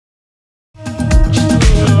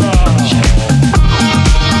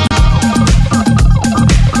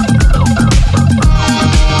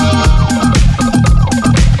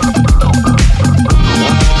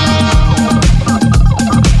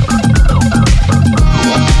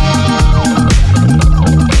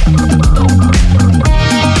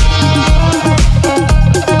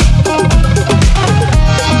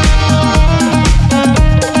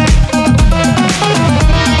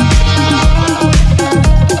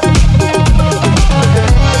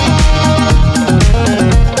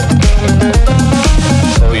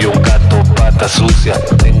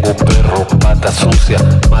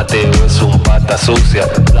está sucia,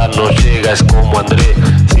 la no llega, es como André,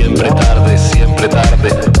 siempre tarde,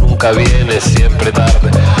 nunca viene, siempre tarde.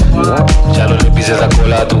 Ya no le pises la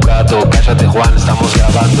cola a tu gato, cállate Juan, estamos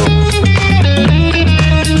grabando.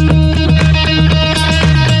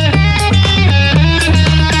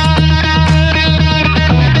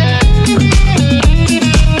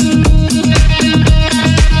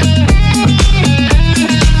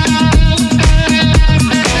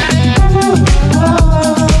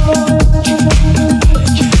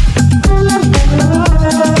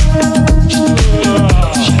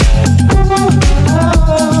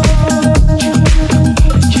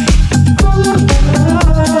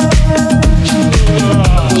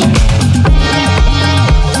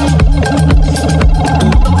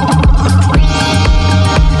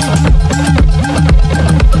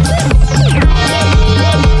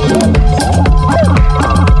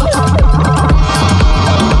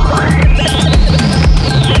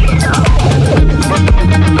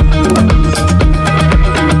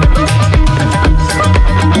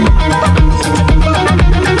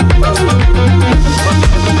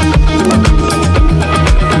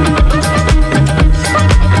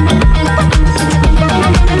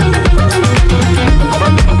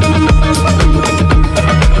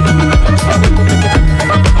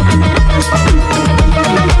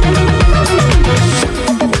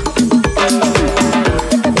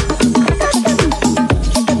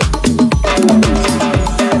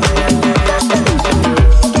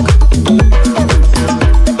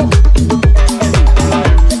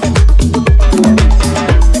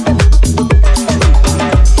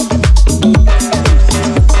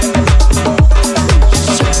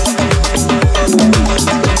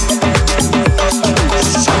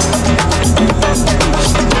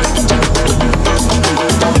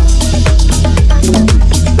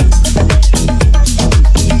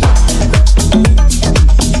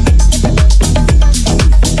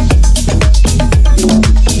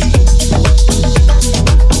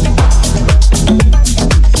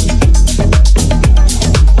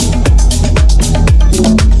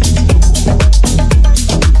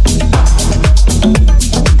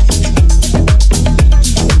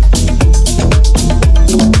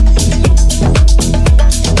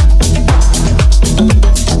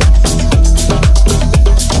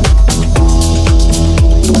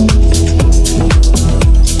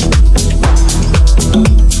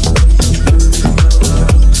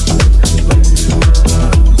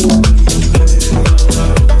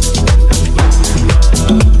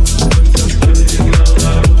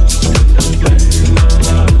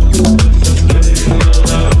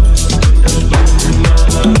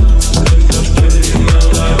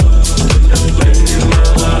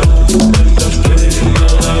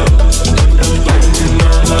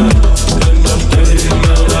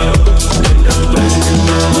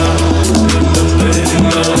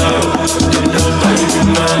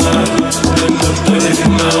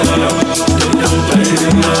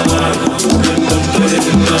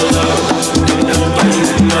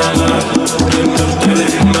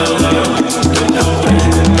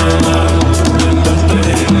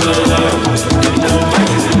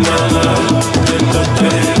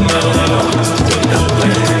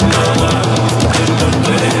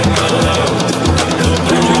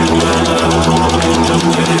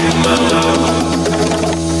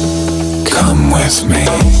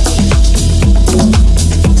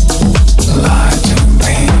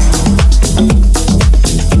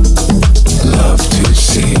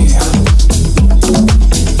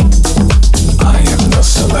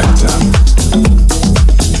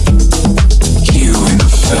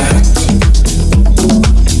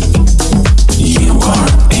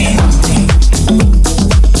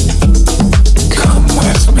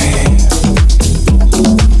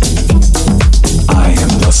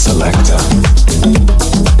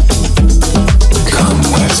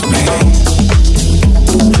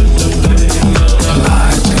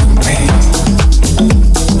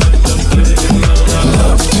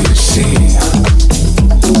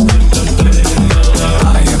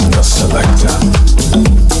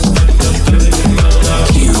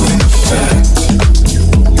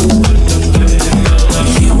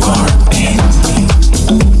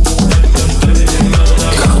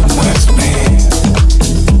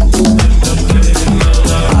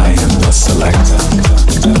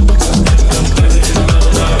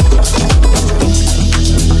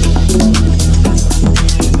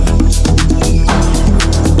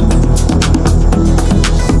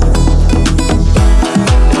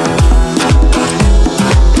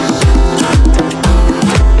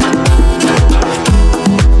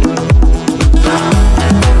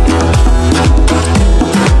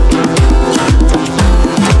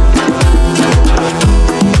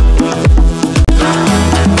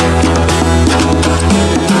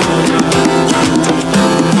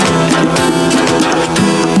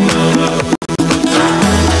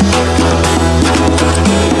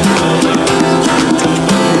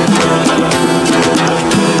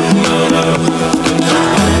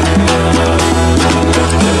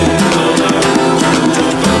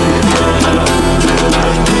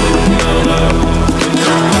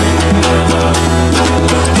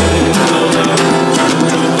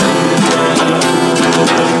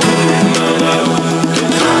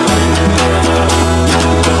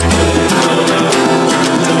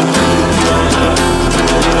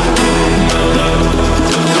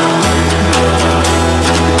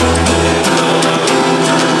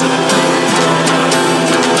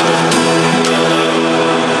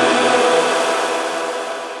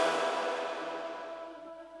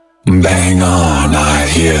 Hang on, I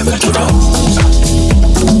hear the drums.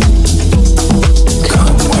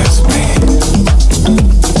 Come with me.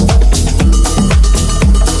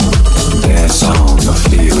 Dance on, the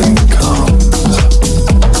feeling comes.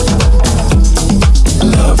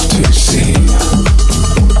 Love to see.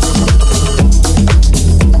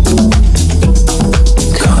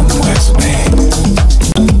 Come with me.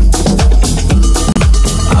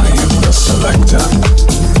 I am the selector.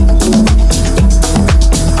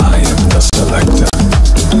 I am the selector.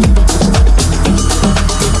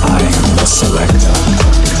 I am the selector.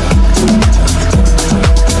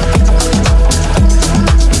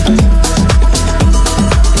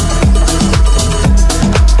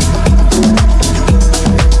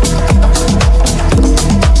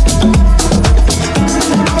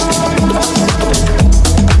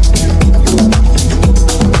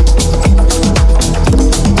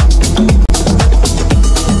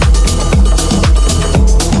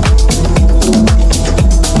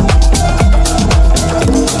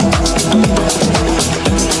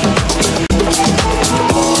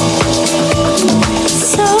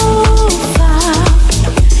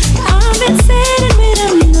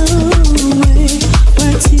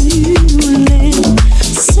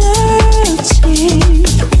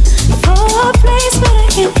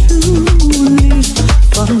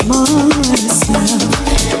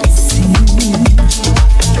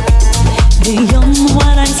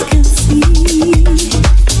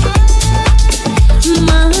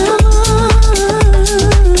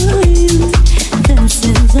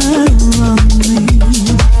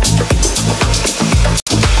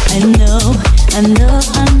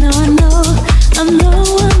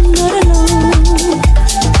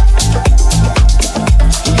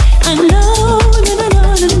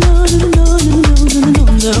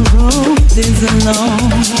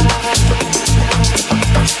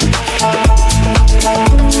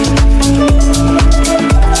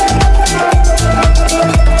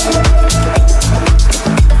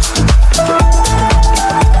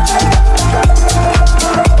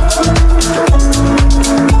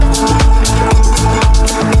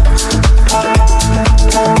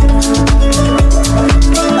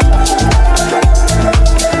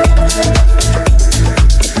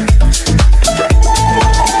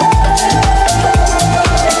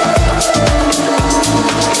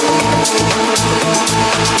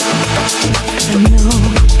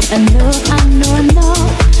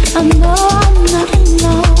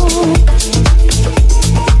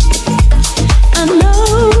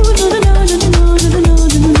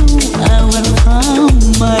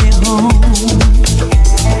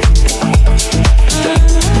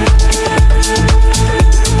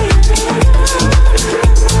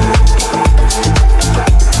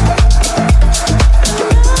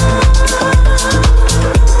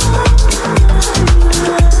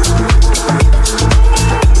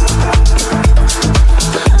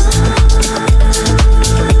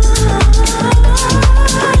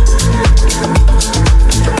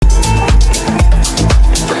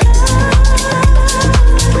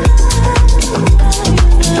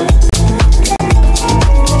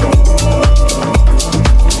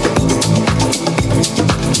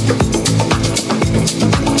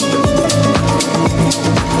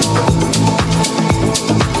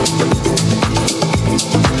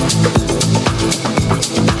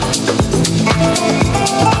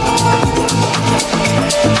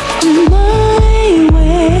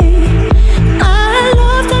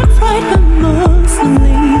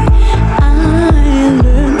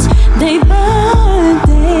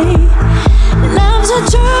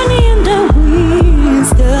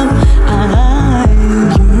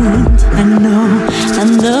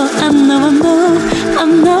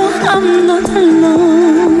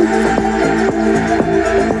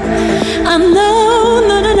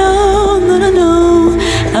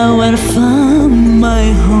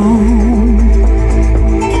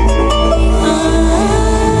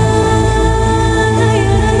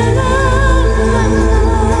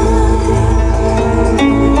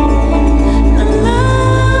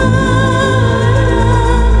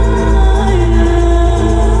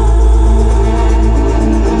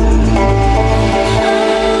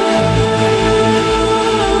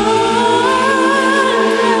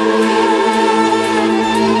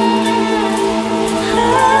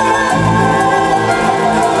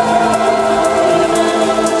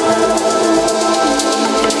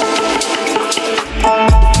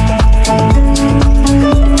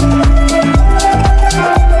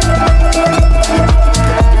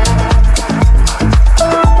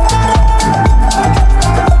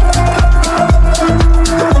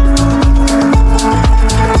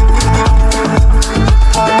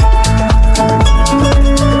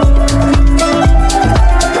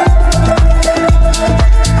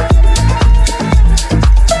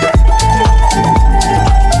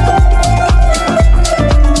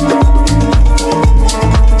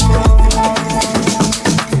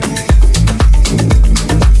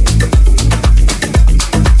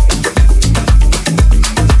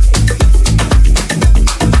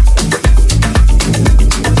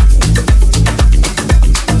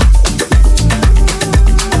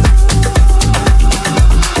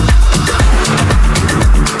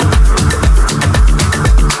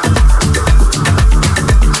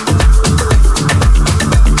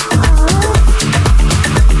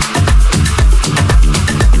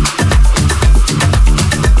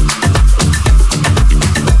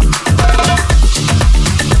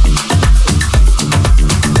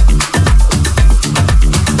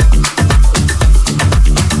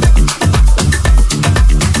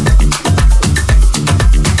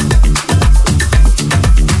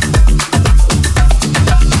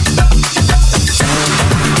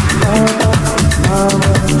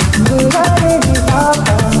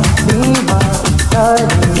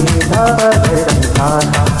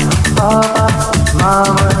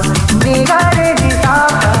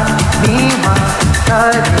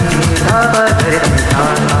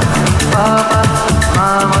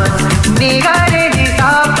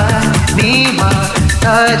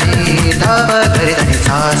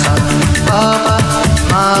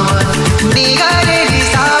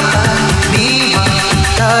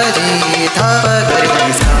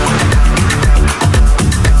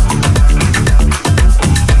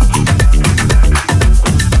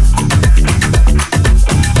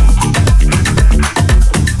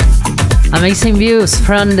 Amazing views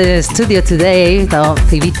from the studio today of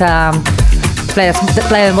Ibiza, Playa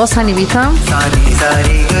de Bossa in Ibiza.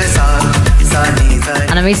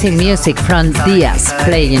 And amazing music from Diass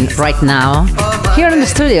playing right now here in the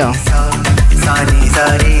studio.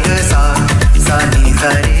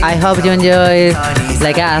 I hope you enjoy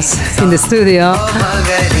like us in the studio.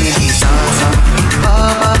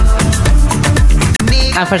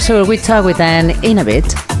 And for sure we talk with them in a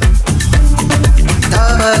bit.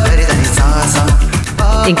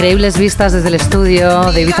 Increíbles vistas desde el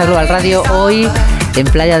estudio de Ibiza Global Radio hoy en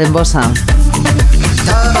Playa de Bossa.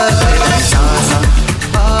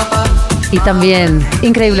 Y también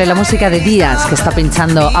increíble la música de Diass que está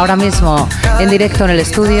pinchando ahora mismo en directo en el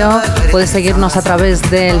estudio. Puedes seguirnos a través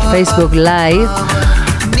del Facebook Live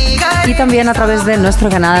y también a través de nuestro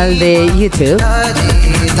canal de YouTube.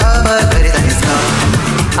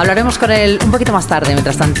 Hablaremos con él un poquito más tarde.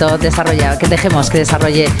 Mientras tanto, dejemos que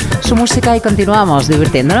desarrolle su música y continuamos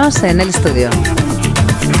divirtiéndonos en el estudio.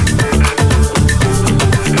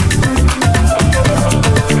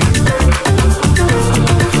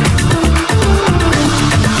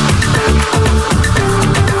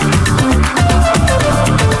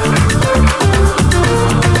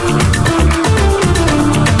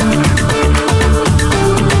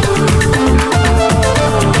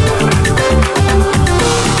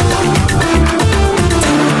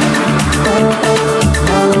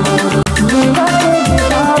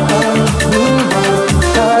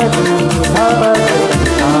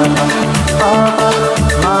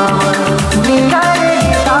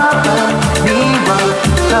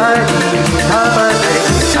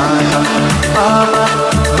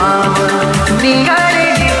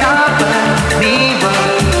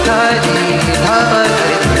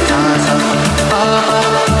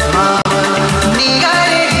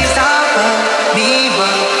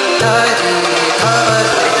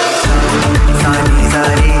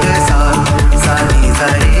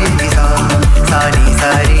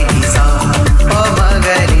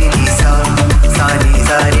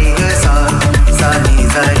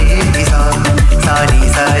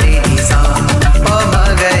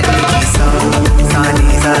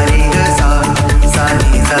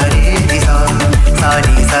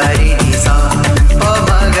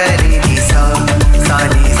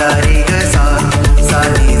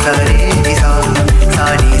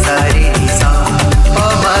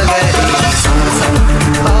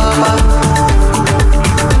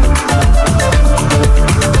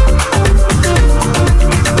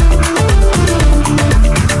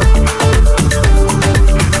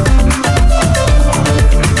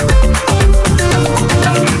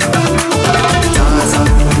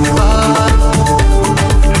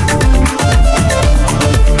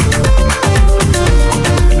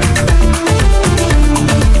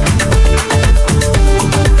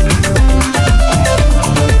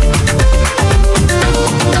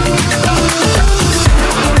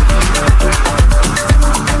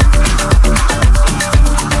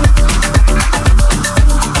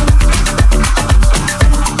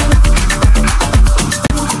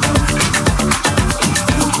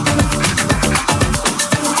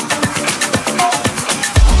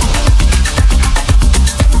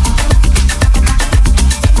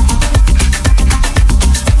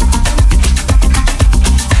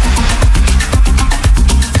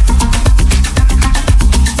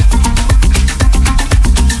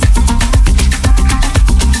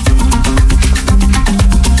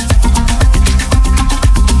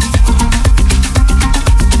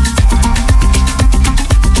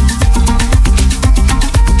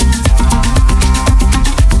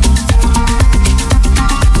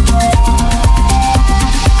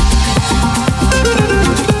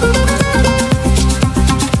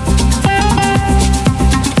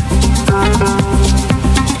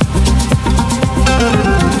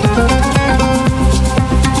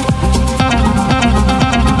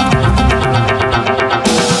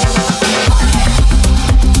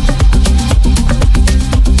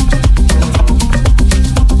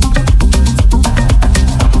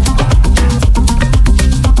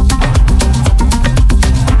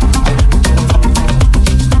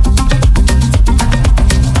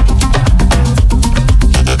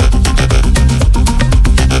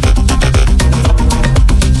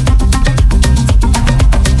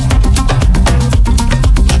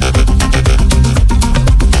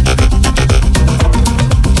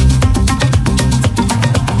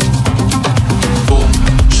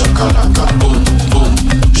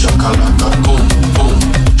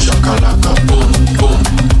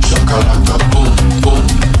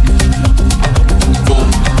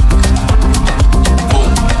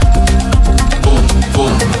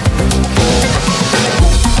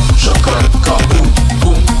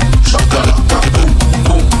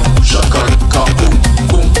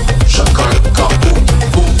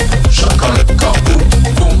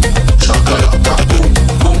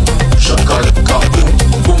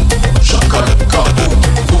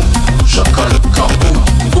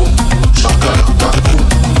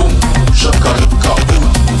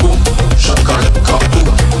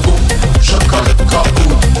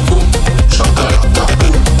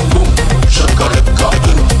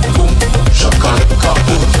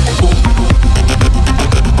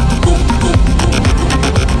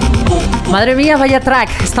 Madre mía, vaya track.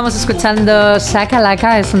 Estamos escuchando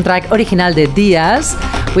Shakalaka, es un track original de Diass.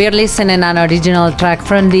 We are listening an original track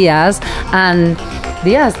from Diass. And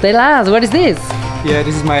Diass, tell us, what is this? Yeah,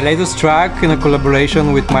 this is my latest track in a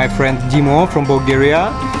collaboration with my friend Dimo from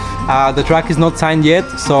Bulgaria. The track is not signed yet,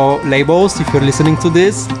 so labels, if you're listening to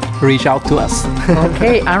this, reach out to us.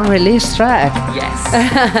 Okay, unreleased track. Yes.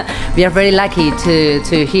 We are very lucky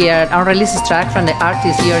to hear unreleased track from the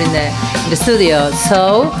artist here in the studio.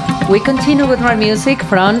 So we continue with more music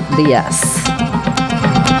from Diass.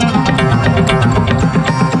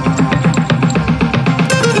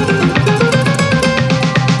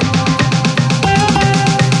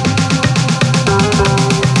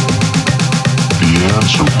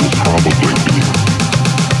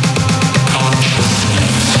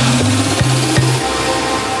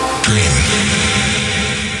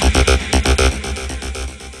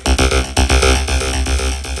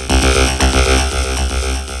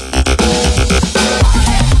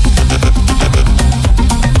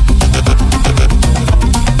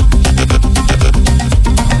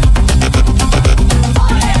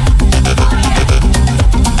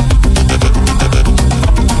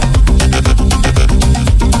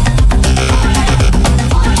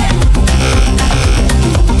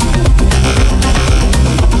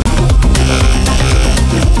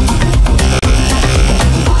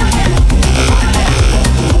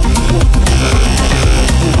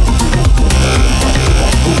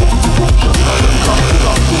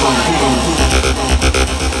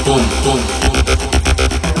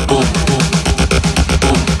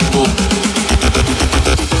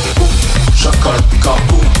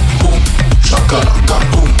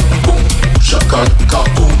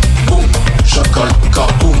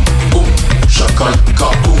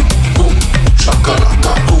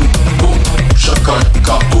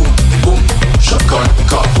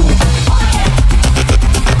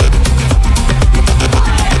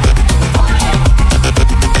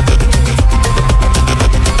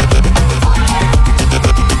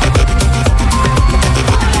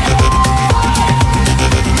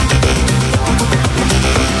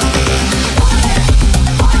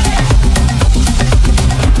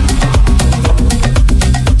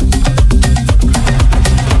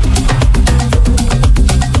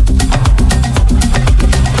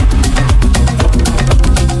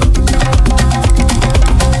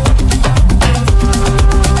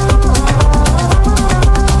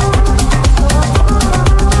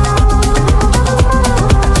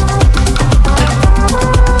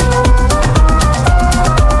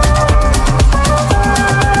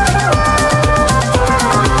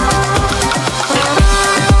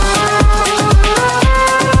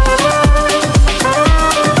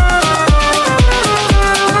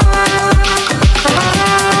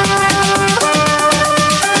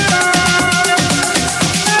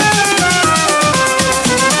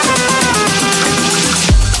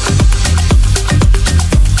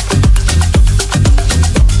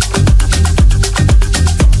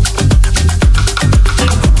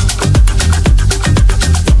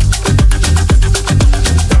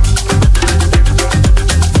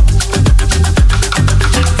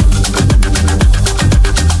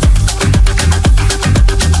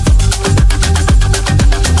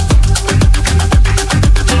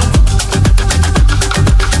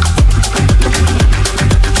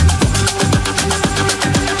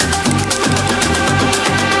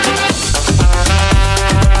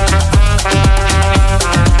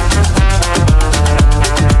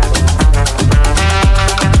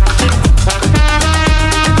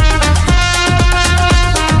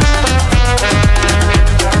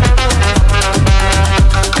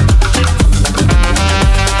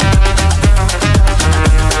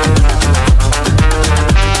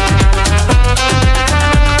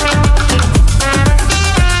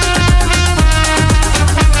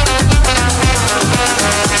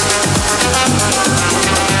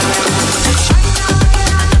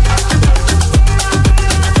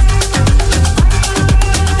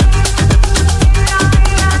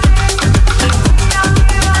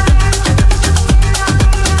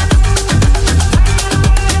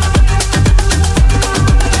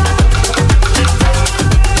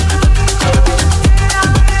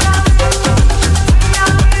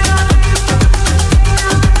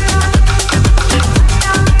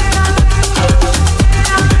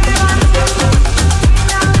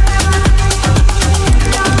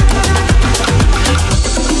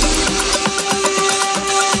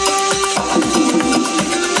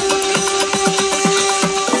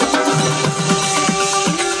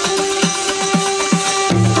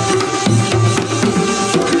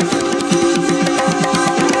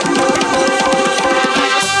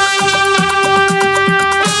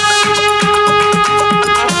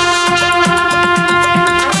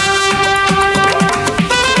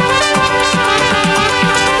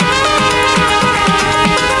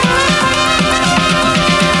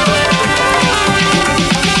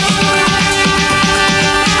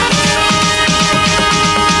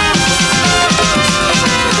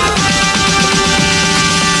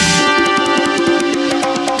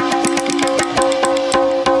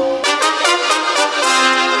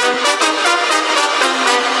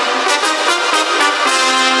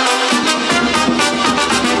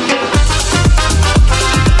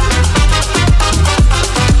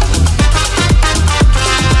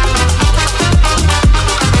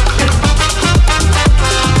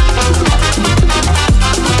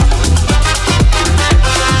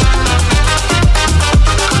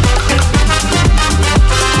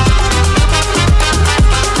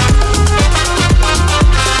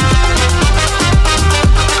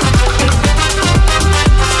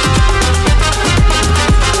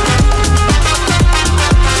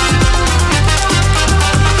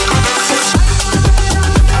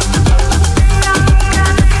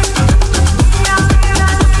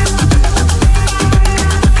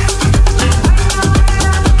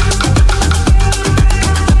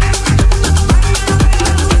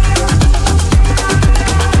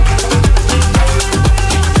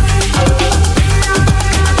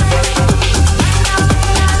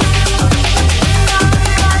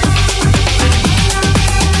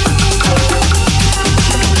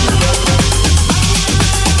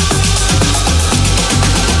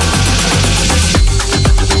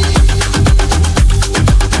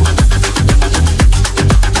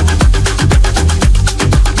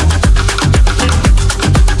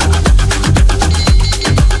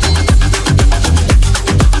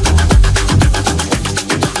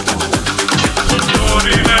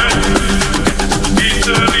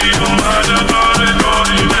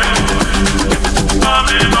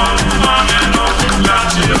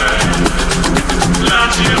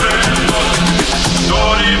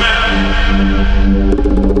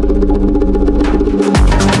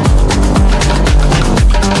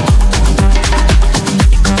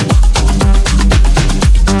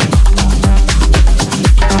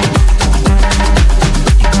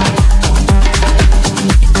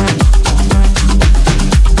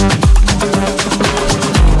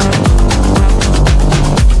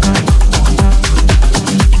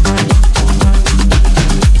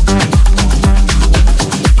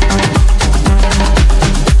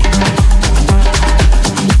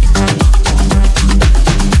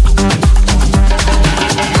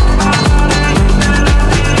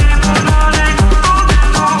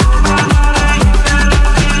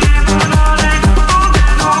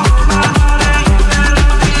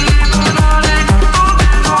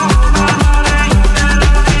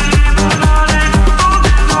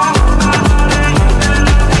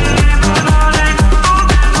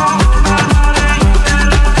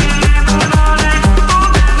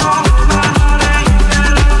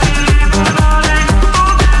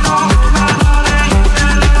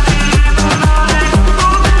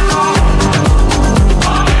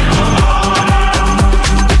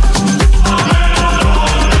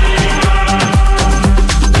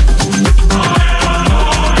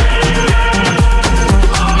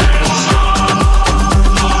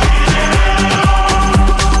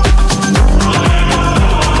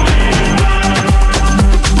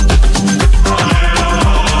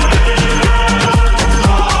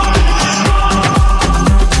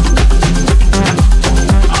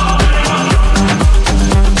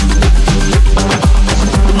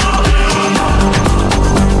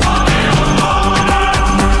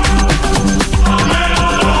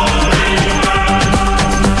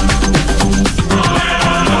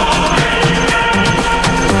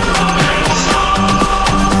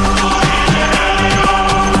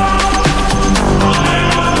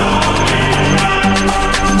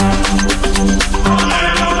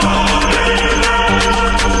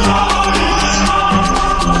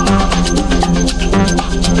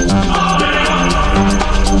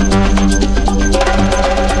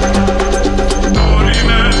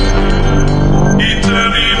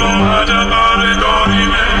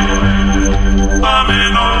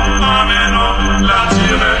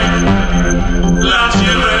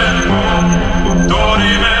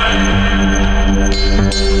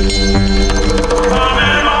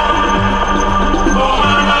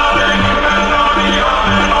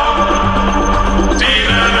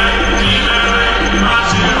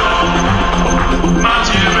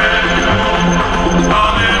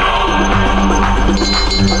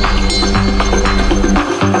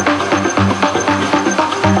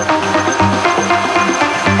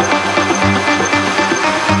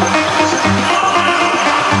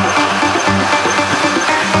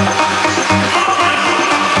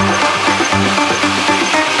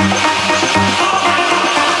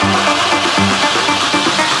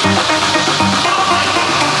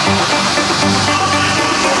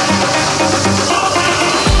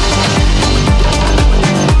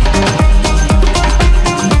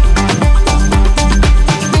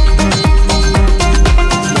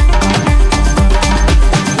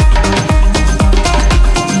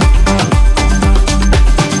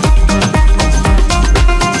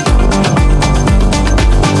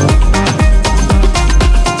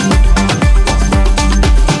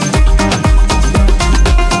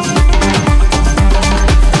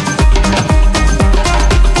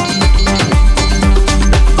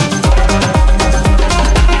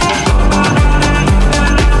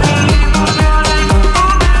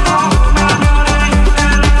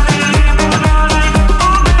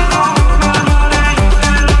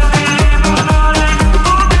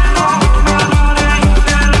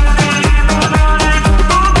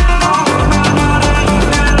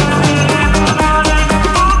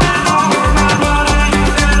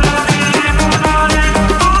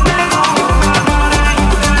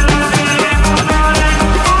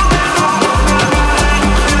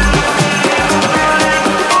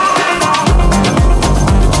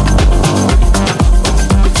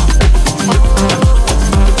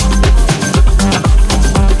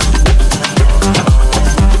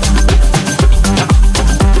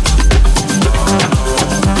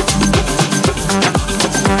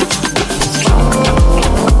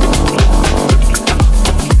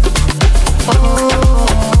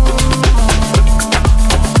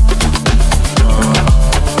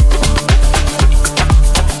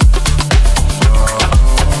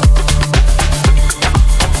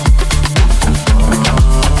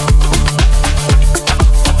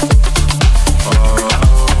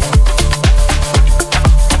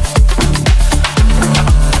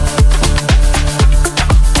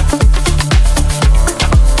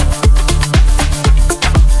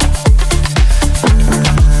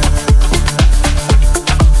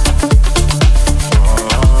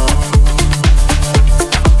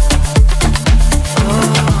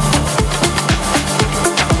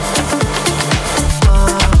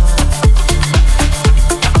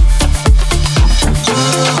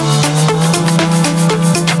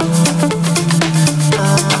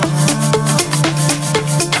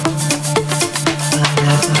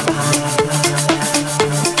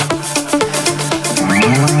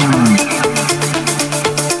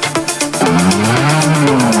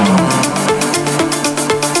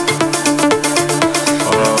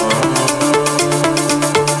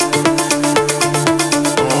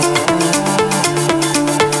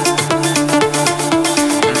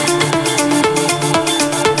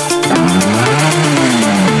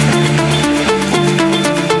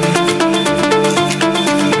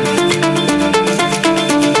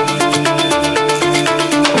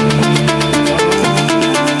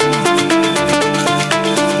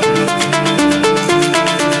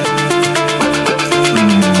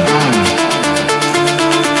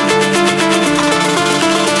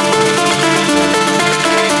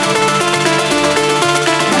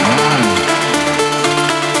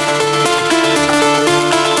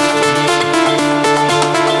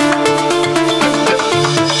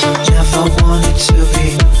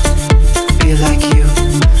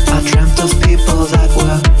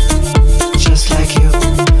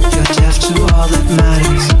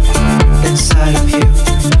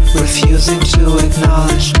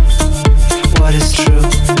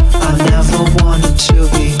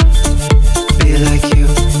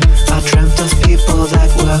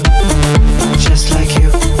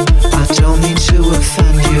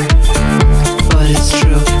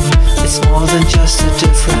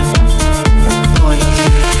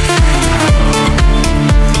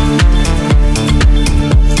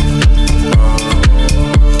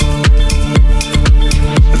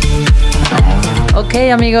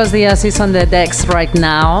 Okay, amigos, Diass is on the decks right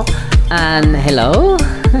now. And hello.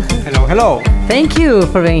 Hello, hello. Thank you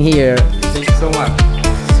for being here. Thank you so much.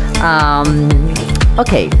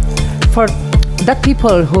 Okay, for that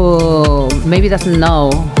people who maybe doesn't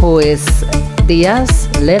know who is Diass,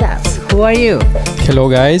 let us. Who are you? Hello,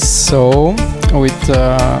 guys. So, with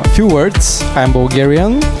a few words, I'm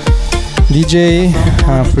Bulgarian. DJ,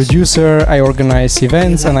 producer, I organize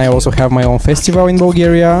events and I also have my own festival in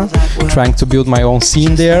Bulgaria, trying to build my own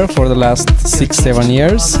scene there for the last 6-7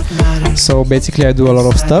 years. So basically I do a lot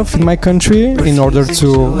of stuff in my country in order to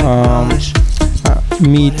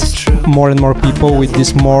meet more and more people with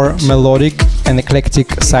this more melodic and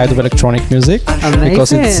eclectic side of electronic music. Amazing.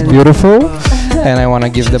 Because it's beautiful and I want to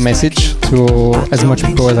give the message to as much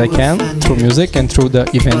people as I can through music and through the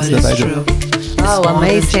events that I do. Oh,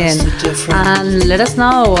 amazing. And let us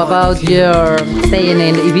know about your staying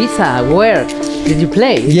in Ibiza. Where did you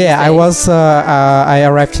play? Yeah, I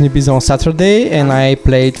arrived in Ibiza on Saturday and I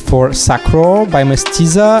played for Sacro by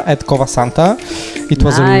Mestiza at Cova Santa. It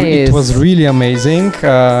was really amazing.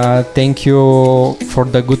 Thank you for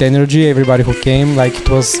the good energy, everybody who came. Like, it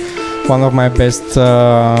was one of my best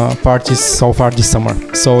parties so far this summer.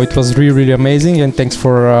 So it was really, really amazing, and thanks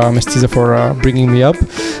for Mestiza for bringing me up.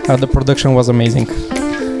 The production was amazing.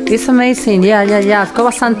 It's amazing, yeah.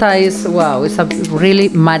 Cova Santa is, wow, it's a really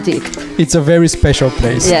magic. It's a very special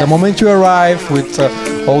place. Yes. The moment you arrive with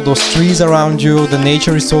all those trees around you, the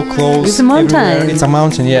nature is so close. It's a mountain. Everywhere. It's a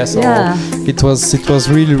mountain, yeah. So it was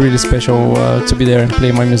really, really special to be there and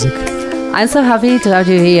play my music. I'm so happy to have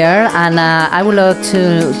you here, and I would love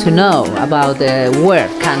to know about where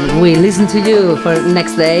can we listen to you for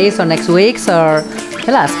next days or next weeks, or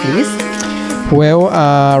tell us, please. Well,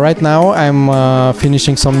 right now I'm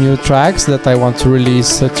finishing some new tracks that I want to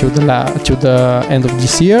release to the end of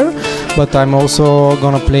this year. But I'm also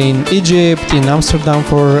gonna play in Egypt, in Amsterdam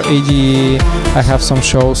for AD. I have some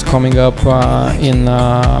shows coming up in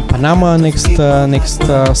Panama next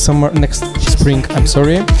spring. I'm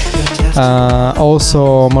sorry.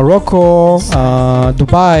 Also Morocco,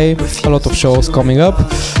 Dubai, a lot of shows coming up.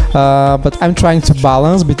 But I'm trying to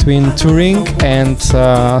balance between touring and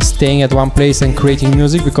staying at one place and creating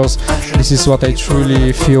music, because this is what I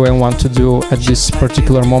truly feel and want to do at this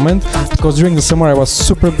particular moment. Because during the summer I was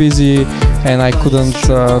super busy and I couldn't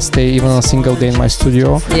stay even a single day in my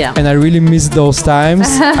studio. Yeah. And I really miss those times.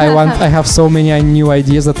 I have so many new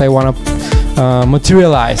ideas that I want to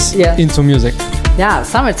materialize into music. Yeah,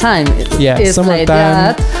 summertime is summertime, like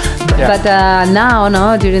that. Yeah. But now,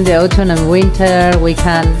 no, during the autumn and winter, we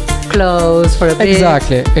can close for a bit.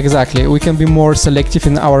 Exactly. We can be more selective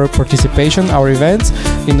in our participation, our events,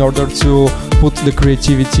 in order to put the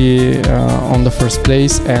creativity on the first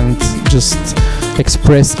place and just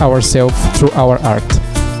express ourselves through our art.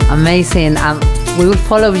 Amazing. We will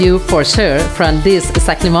follow you for sure from this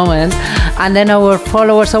exactly moment, and then our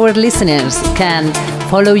followers, our listeners can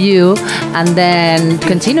follow you and then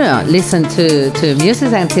continue listen to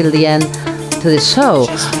music until the end of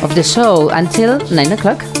the show until 9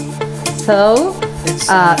 o'clock. So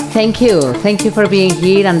thank you for being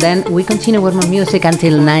here, and then we continue with more music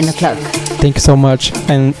until 9 o'clock. Thank you so much,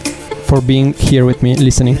 and for being here with me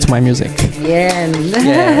listening to my music. Bien.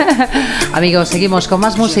 Amigos, seguimos con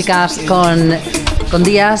más músicas con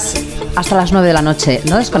Diass hasta las 9 de la noche.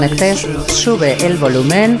 No desconectes, sube el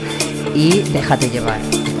volumen y déjate llevar.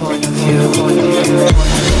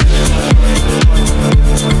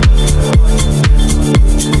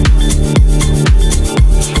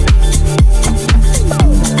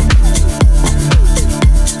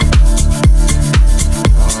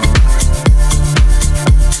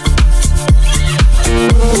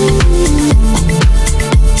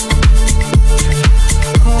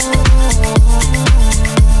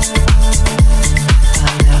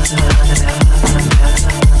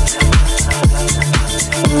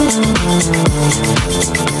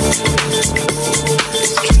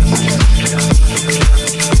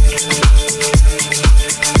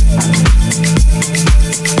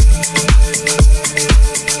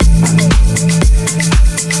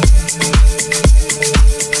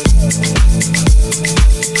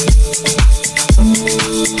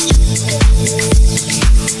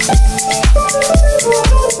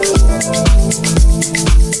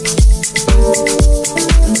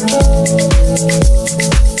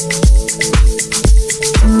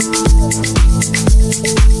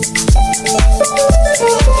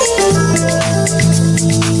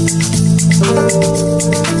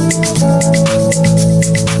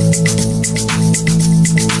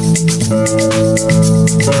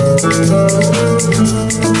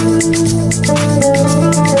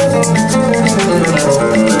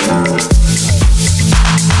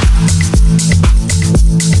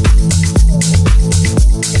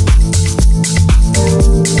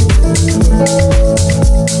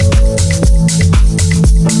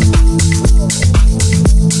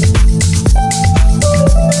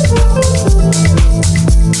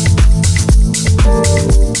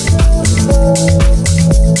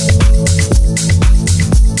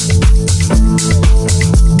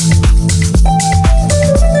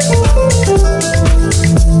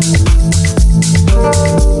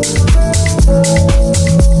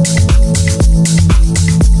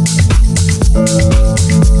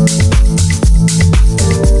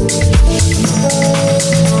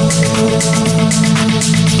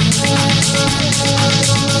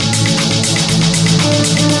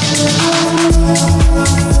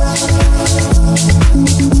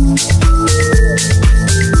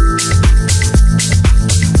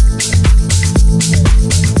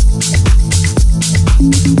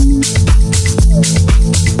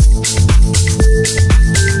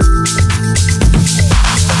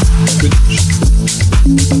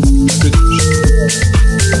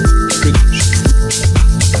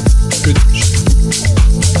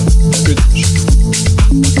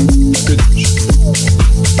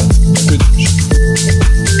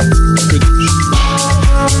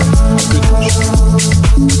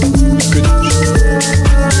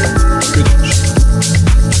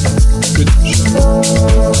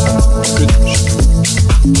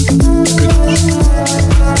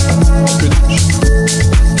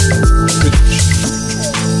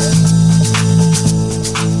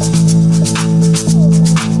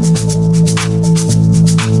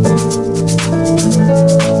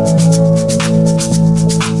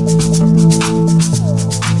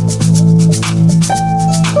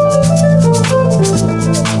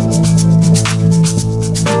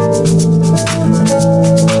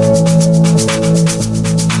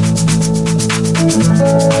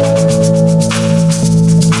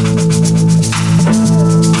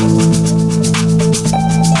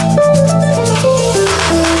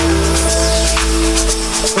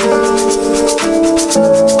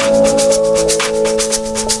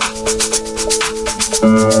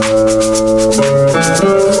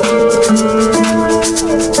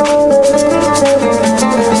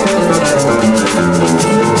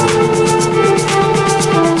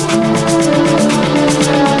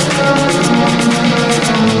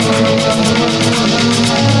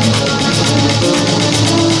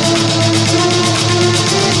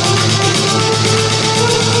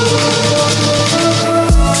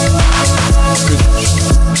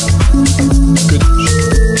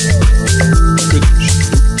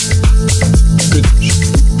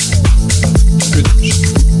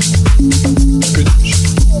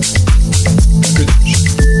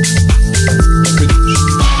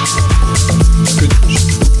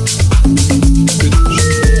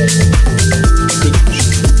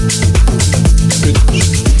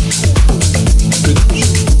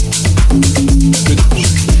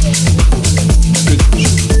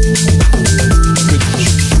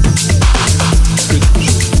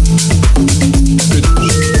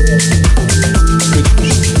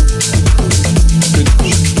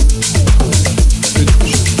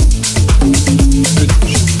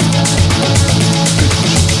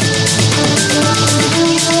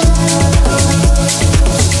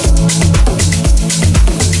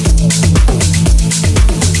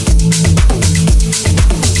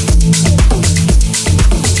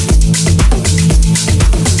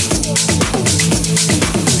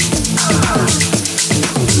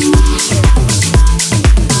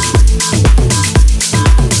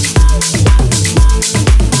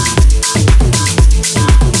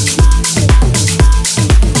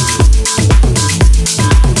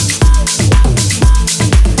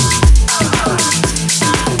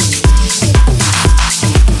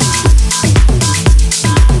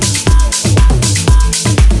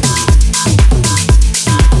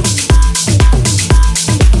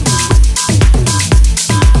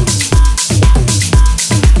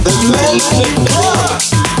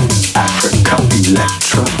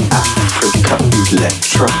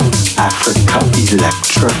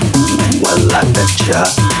 Electra, well I betcha.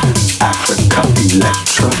 Africa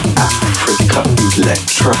Electra, Africa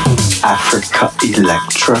Electra, Africa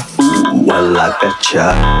Electra, well I betcha.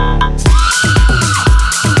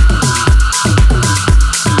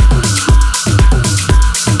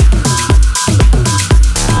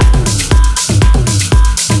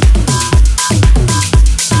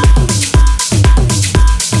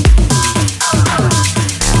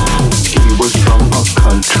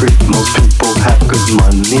 Most people have good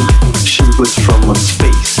money. She was from a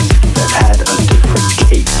space that had a different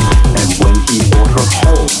case. And when he brought her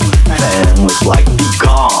home, fam was like, be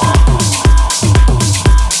gone.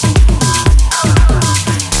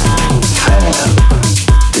 Fam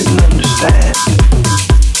didn't understand.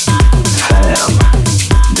 Fam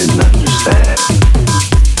didn't understand.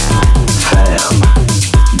 Fam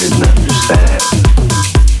didn't understand.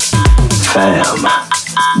 Fam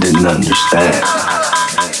didn't understand.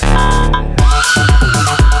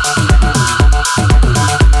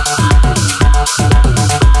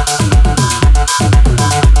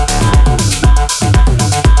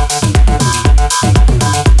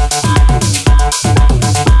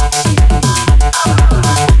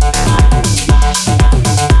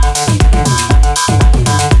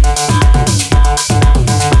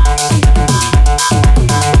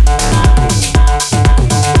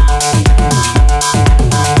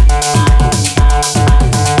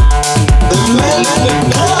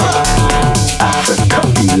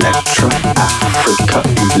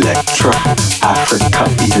 Africa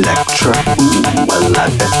Electra, well I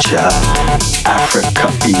betcha. Africa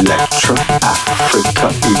Electra, Africa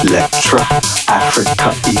Electra, Africa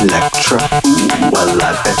Electra, well I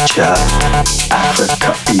betcha.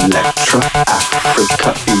 Africa Electra,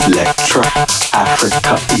 Africa Electra,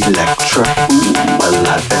 Africa Electra, well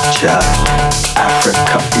I betcha.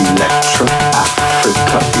 Africa Electra,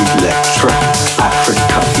 Africa Electra,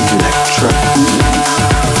 Africa Electra.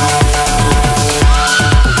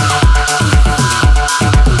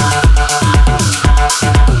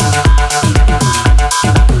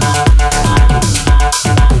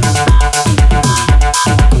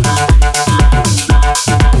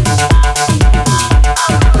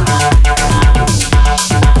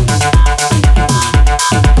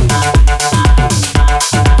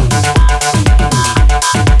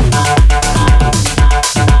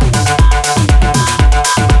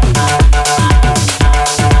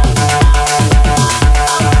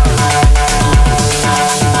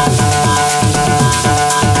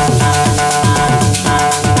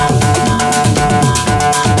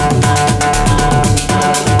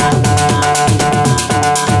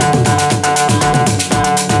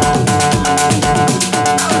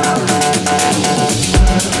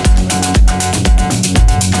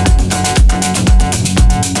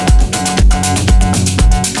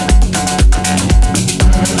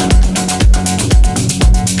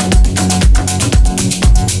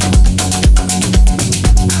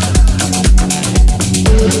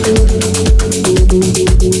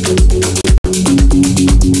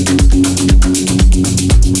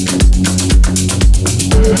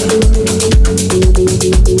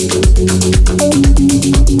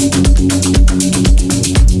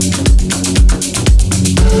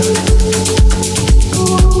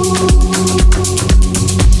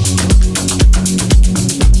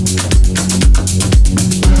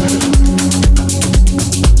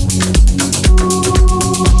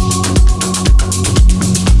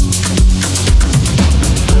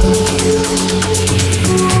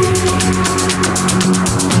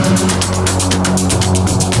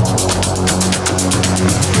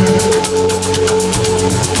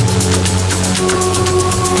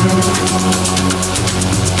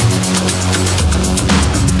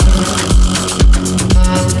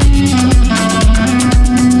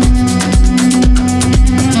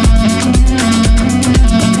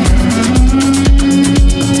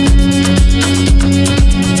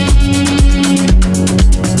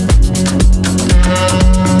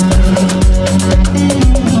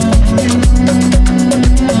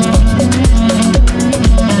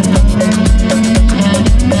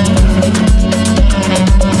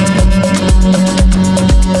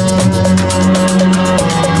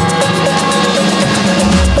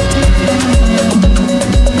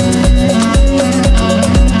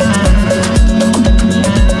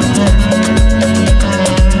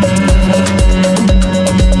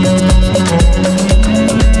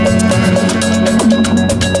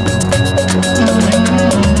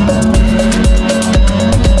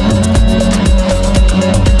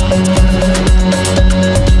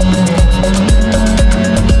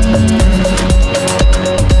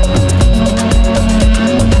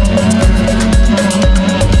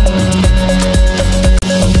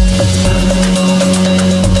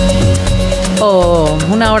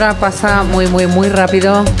 hora pasa muy, muy, muy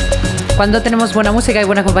rápido cuando tenemos buena música y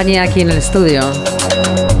buena compañía aquí en el estudio.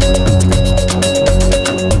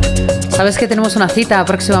 Sabes que tenemos una cita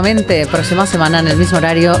próxima semana en el mismo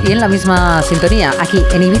horario y en la misma sintonía, aquí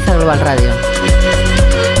en Ibiza Global Radio.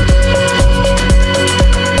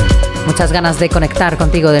 Muchas ganas de conectar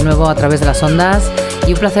contigo de nuevo a través de las ondas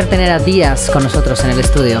y un placer tener a Diass con nosotros en el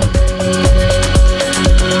estudio.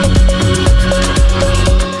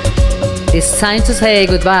 It's time to say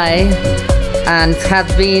goodbye, and it has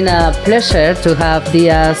been a pleasure to have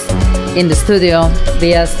Diass in the studio.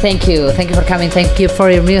 Diass, thank you for coming, thank you for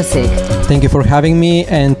your music. Thank you for having me,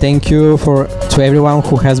 and thank you to everyone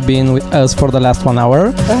who has been with us for the last 1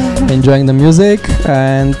 hour, enjoying the music,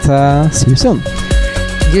 and see you soon.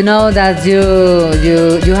 You know that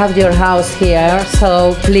you have your house here,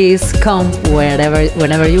 so please come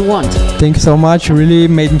whenever you want. Thank you so much. You really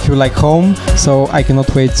made me feel like home, so I cannot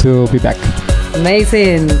wait to be back.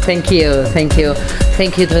 Amazing. Thank you. Thank you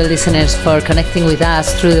to the listeners for connecting with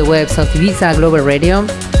us through the webs of Ibiza Global Radio.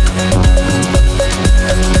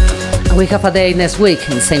 We have a day next week,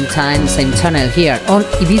 same time, same channel here on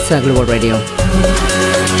Ibiza Global Radio.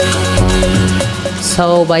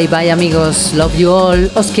 So bye bye amigos, love you all,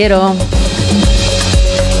 os quiero.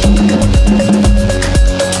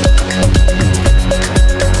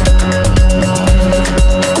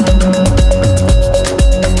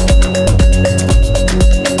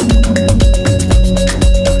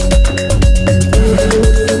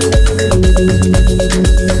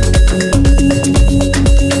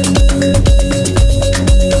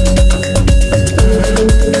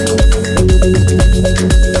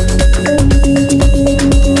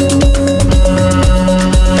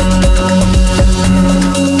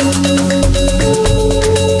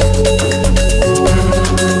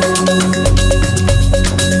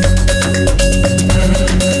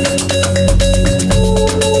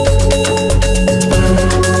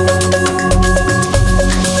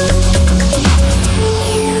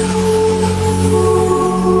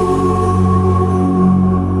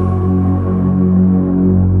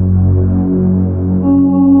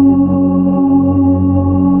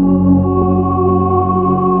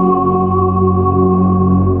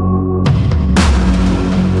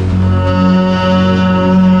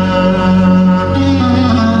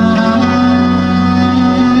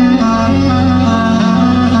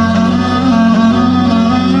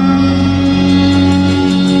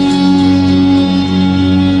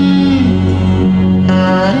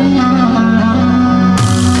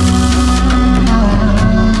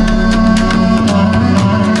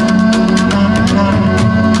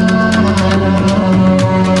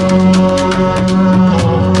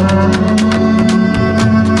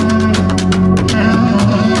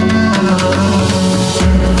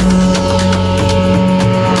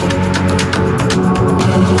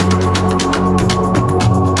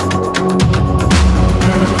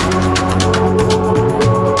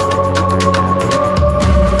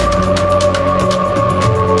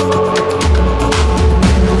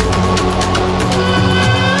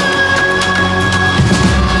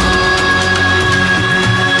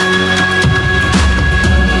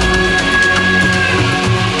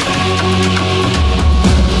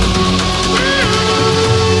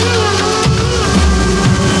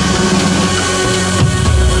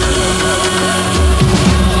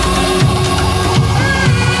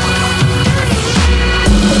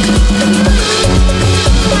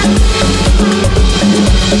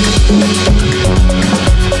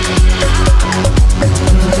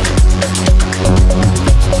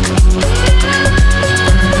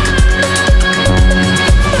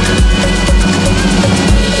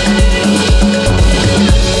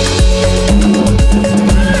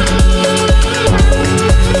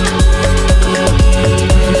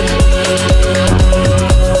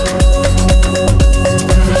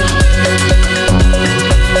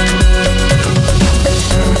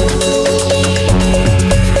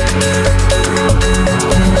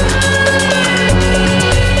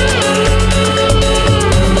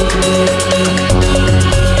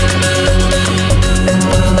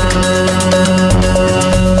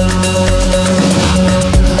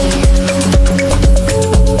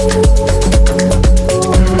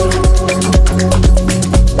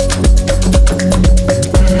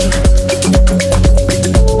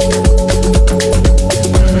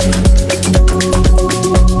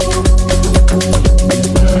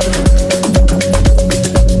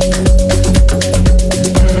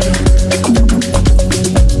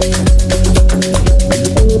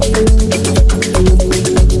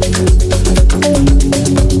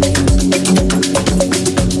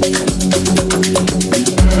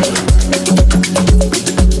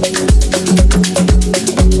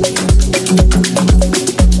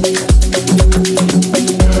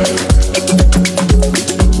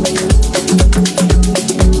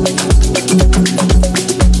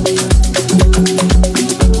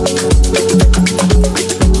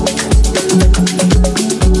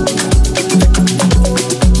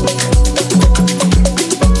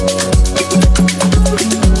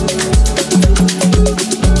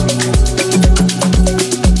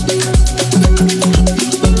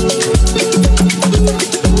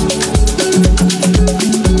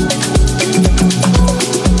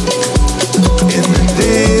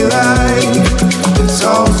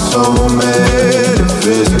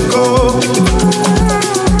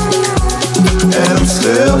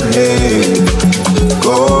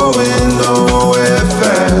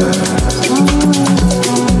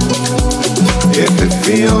 it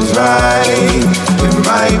feels right, it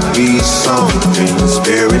might be something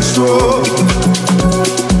spiritual.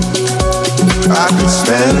 I could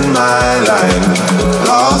spend my life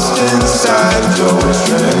lost inside your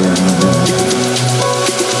train.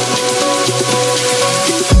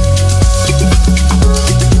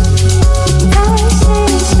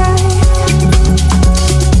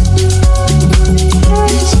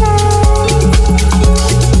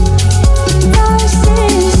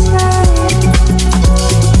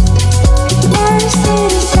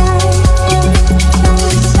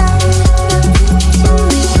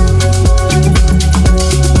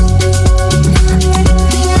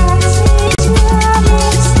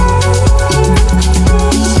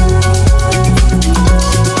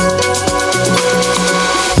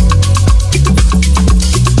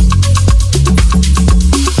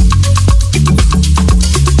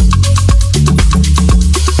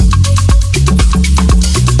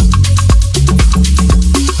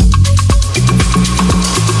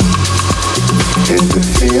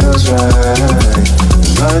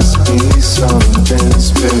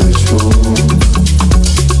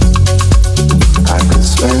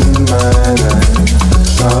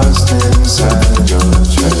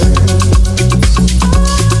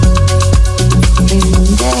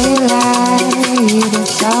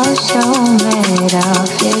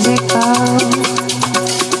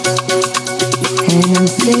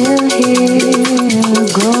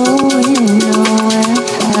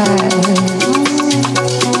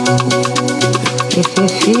 If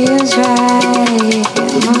it feels right,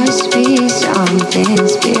 it must be something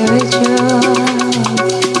spiritual.